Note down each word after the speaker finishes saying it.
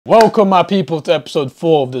Welcome my people to episode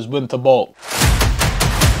 4 of this winter bulk.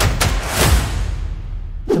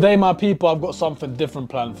 Today my people, I've got something different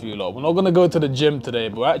planned for you lot. We're not going to go to the gym today,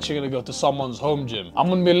 but we're actually going to go to someone's home gym. I'm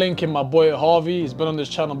going to be linking my boy Harvy. He's been on this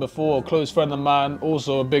channel before, a close friend of mine,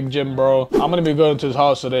 also a big gym bro. I'm going to be going to his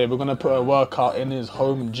house today. We're going to put a workout in his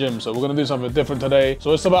home gym. So we're going to do something different today.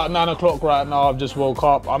 So it's about 9 o'clock right now. I've just woke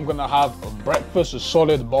up. I'm going to have a breakfast, a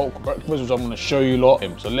solid bulk breakfast, which I'm going to show you lot.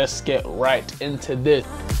 So let's get right into this.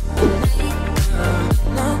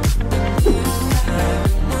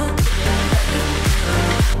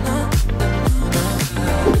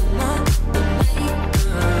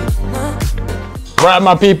 Right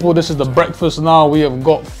my people, this is the breakfast now. We have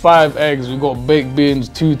got 5 eggs, we've got baked beans,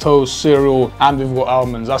 2 toast, cereal, and we've got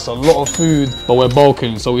almonds. That's a lot of food, but we're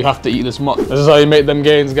bulking, so we have to eat this much. This is how you make them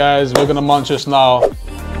gains, guys. We're gonna munch this now.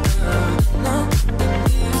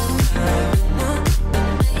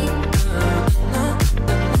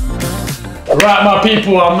 Right my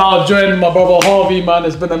people, I'm now joining my brother Harvey, man.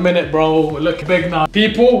 It's been a minute, bro. We're looking big now.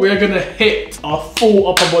 People, we're gonna hit our full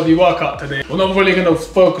upper body workout today. We're not really gonna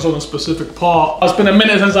focus on a specific part. It's been a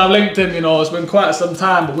minute since I've linked him, you know, it's been quite some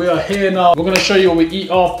time, but we are here now. We're gonna show you what we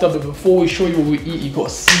eat after, but before we show you what we eat, you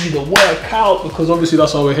gotta see the workout, because obviously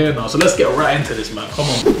that's why we're here now. So let's get right into this, man. Come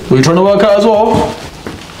on. Are you trying to work out as well?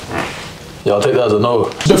 Yeah, I'll take that as a no.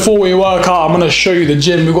 Before we work out, I'm gonna show you the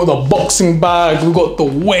gym. We've got the boxing bag, we've got the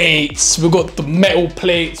weights, we've got the metal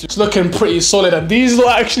plates. It's looking pretty solid, and these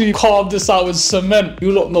lot actually carved this out with cement.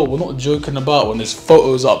 You lot know we're not joking about when there's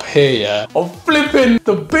photos up here, yeah, of flipping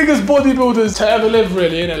the biggest bodybuilders to ever live,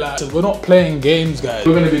 really, innit? Like, so we're not playing games, guys.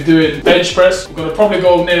 We're gonna be doing bench press. We're gonna probably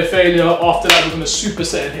go near failure. After that, we're gonna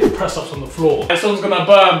superset and hit press ups on the floor. This one's gonna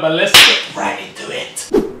burn, but let's get right into it.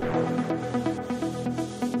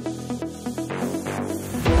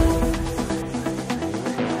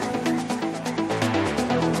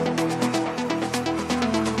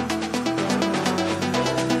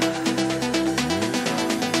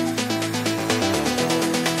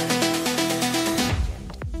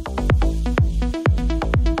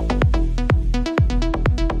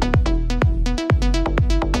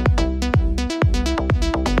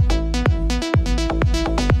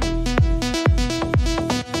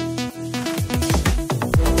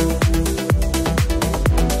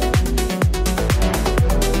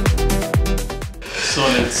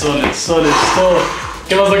 Solid.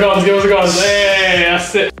 Give us the guns, give us the guns. Hey,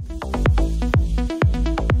 that's it.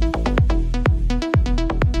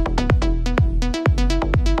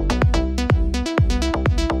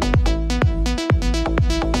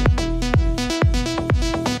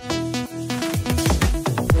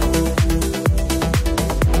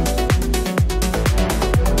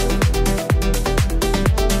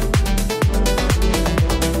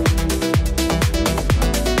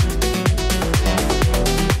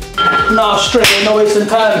 Now straight, no wasting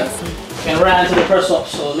time. Getting right into the press up,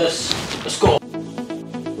 so let's go.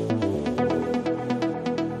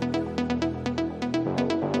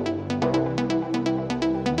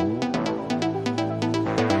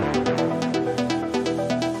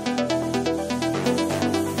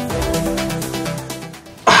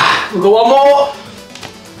 We got one more.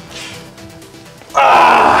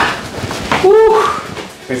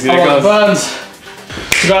 Woo! Burns.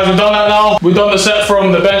 So guys, we've done that now. We've done the set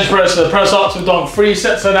from the bench press to the press ups. We've done 3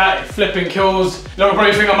 sets of that, flipping kills. You don't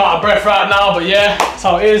probably think I'm out of breath right now, but yeah, that's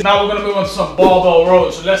how it is. Now we're gonna move on to some barbell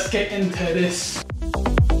rows. So let's get into this.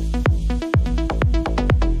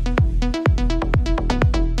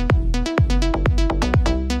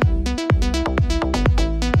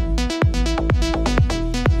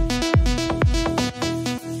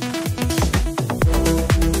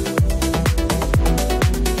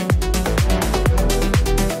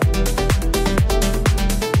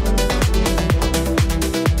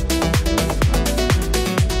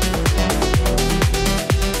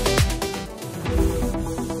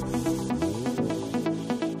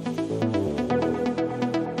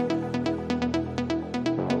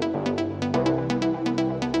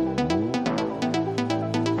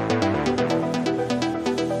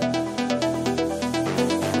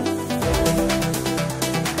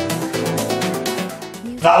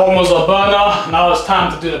 That one was a burner. Now it's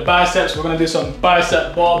time to do the biceps. We're gonna do some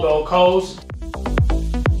bicep barbell curls.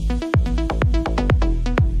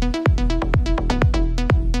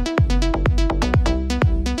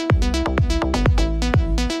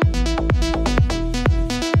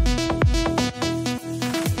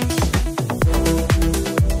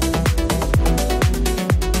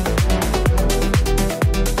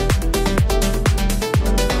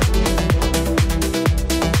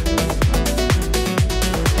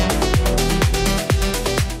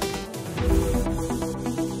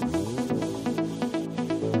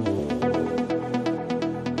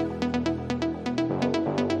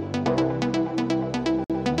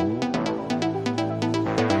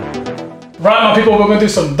 people, we're gonna do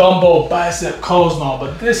some dumbbell bicep curls now,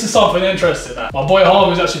 but this is something interesting. My boy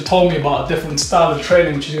Harvy's actually told me about a different style of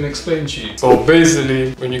training which he's gonna explain to you. So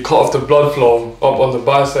basically, when you cut off the blood flow up on the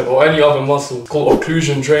bicep or any other muscle, it's called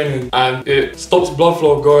occlusion training, and it stops blood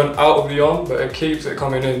flow going out of the arm, but it keeps it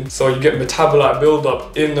coming in. So you get metabolite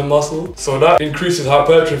buildup in the muscle. So that increases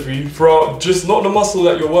hypertrophy throughout just not the muscle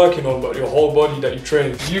that you're working on, but your whole body that you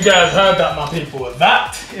train. You guys heard that, my people.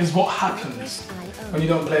 That is what happens when you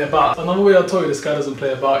don't play about. Another way I told you, this guy doesn't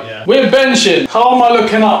play about, yeah. We're benching. How am I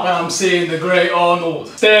looking up when I'm seeing the great Arnold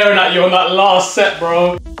staring at you on that last set,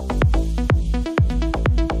 bro?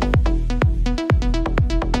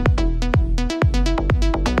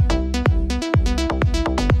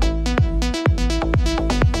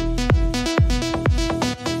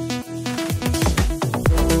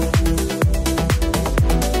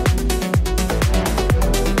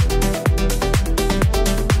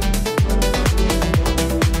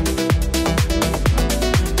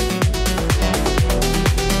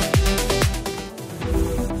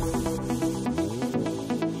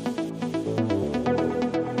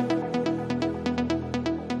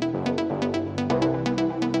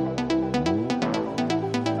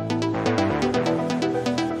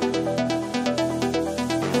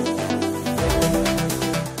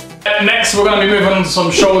 Next, we're going to be moving on to some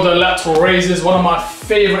shoulder lateral raises. One of my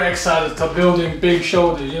favorite exercises to building big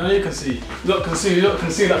shoulders. You know, you can see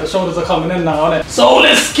that the shoulders are coming in now, aren't it? So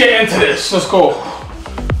let's get into this. Let's go.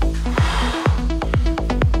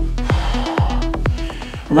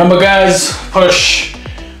 Remember, guys, push.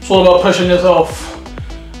 It's all about pushing yourself.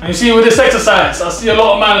 And you see with this exercise, I see a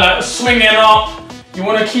lot of men like swinging up. You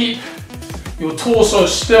want to keep your torso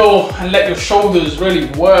still and let your shoulders really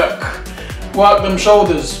work. Work them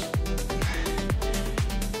shoulders.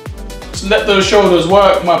 Just let those shoulders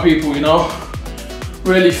work, my people, you know.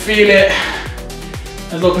 Really feel it.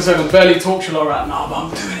 As long as I can barely talk to you lot right now, but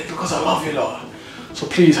I'm doing it because I love you lot. So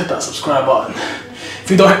please hit that subscribe button.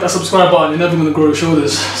 If you don't hit that subscribe button, you're never gonna grow your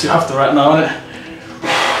shoulders. So you have to right now, innit?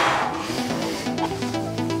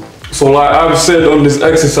 So like I've said on this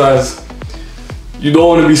exercise, you don't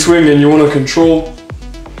want to be swinging, you want to control.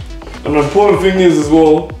 And the important thing is as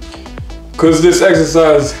well, because this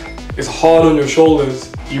exercise is hard on your shoulders,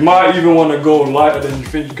 you might even want to go lighter than you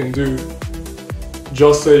think you can do,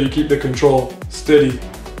 just so you keep the control steady.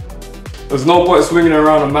 There's no point swinging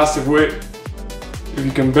around a massive weight if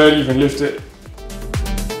you can barely even lift it.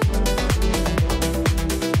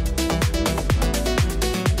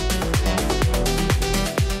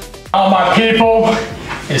 Now my people,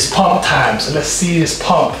 it's pump time, so let's see this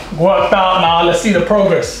pump. Worked out now, let's see the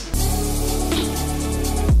progress.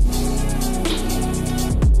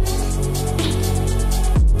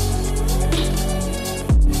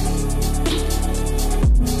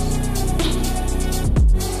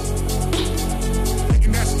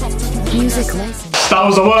 That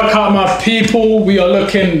was a workout, my people. We are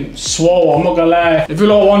looking swole, I'm not gonna lie. If you're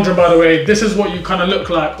not wondering, by the way, this is what you kind of look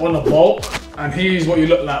like on a bulk, and here's what you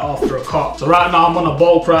look like after a cut. So right now I'm on a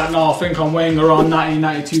bulk right now. I think I'm weighing around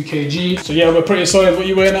 92 kg. So yeah, we're pretty solid. What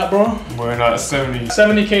you weighing at, bro? I'm weighing at 70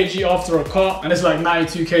 kg after a cut, and it's like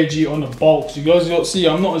 92 kg on the bulk. So you guys don't see,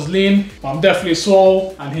 I'm not as lean, but I'm definitely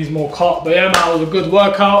swole, and he's more cut. But yeah, man, it was a good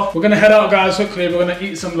workout. We're gonna head out, guys, quickly. We're gonna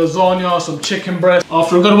eat some lasagna, some chicken breast.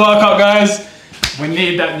 After a good workout, guys, we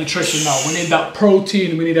need that nutrition now. We need that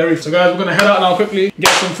protein. We need everything. So guys, we're gonna head out now quickly,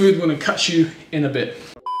 get some food. We're gonna catch you in a bit.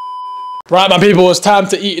 Right, my people, it's time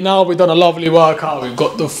to eat now. We've done a lovely workout. We've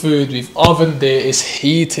got the food. We've ovened it. It's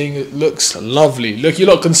heating. It looks lovely. Look, you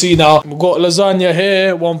lot can see now. We've got lasagna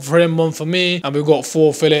here. One for him, one for me. And we've got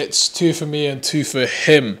 4 fillets. 2 for me and 2 for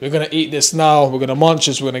him. We're going to eat this now. We're going to munch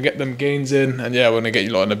this. We're going to get them gains in. And yeah, we're going to get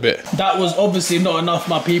you lot in a bit. That was obviously not enough,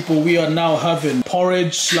 my people. We are now having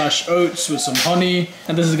porridge / oats with some honey.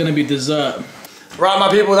 And this is going to be dessert. Right, my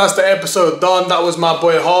people, that's the episode done. That was my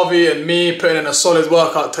boy Harvey and me putting in a solid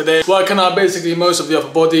workout today. Working out basically most of the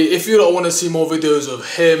upper body. If you don't want to see more videos of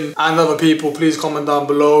him and other people, please comment down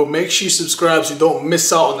below. Make sure you subscribe so you don't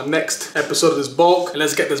miss out on the next episode of this bulk. And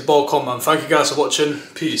let's get this bulk on, man. Thank you guys for watching.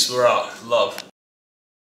 Peace. We're out. Love.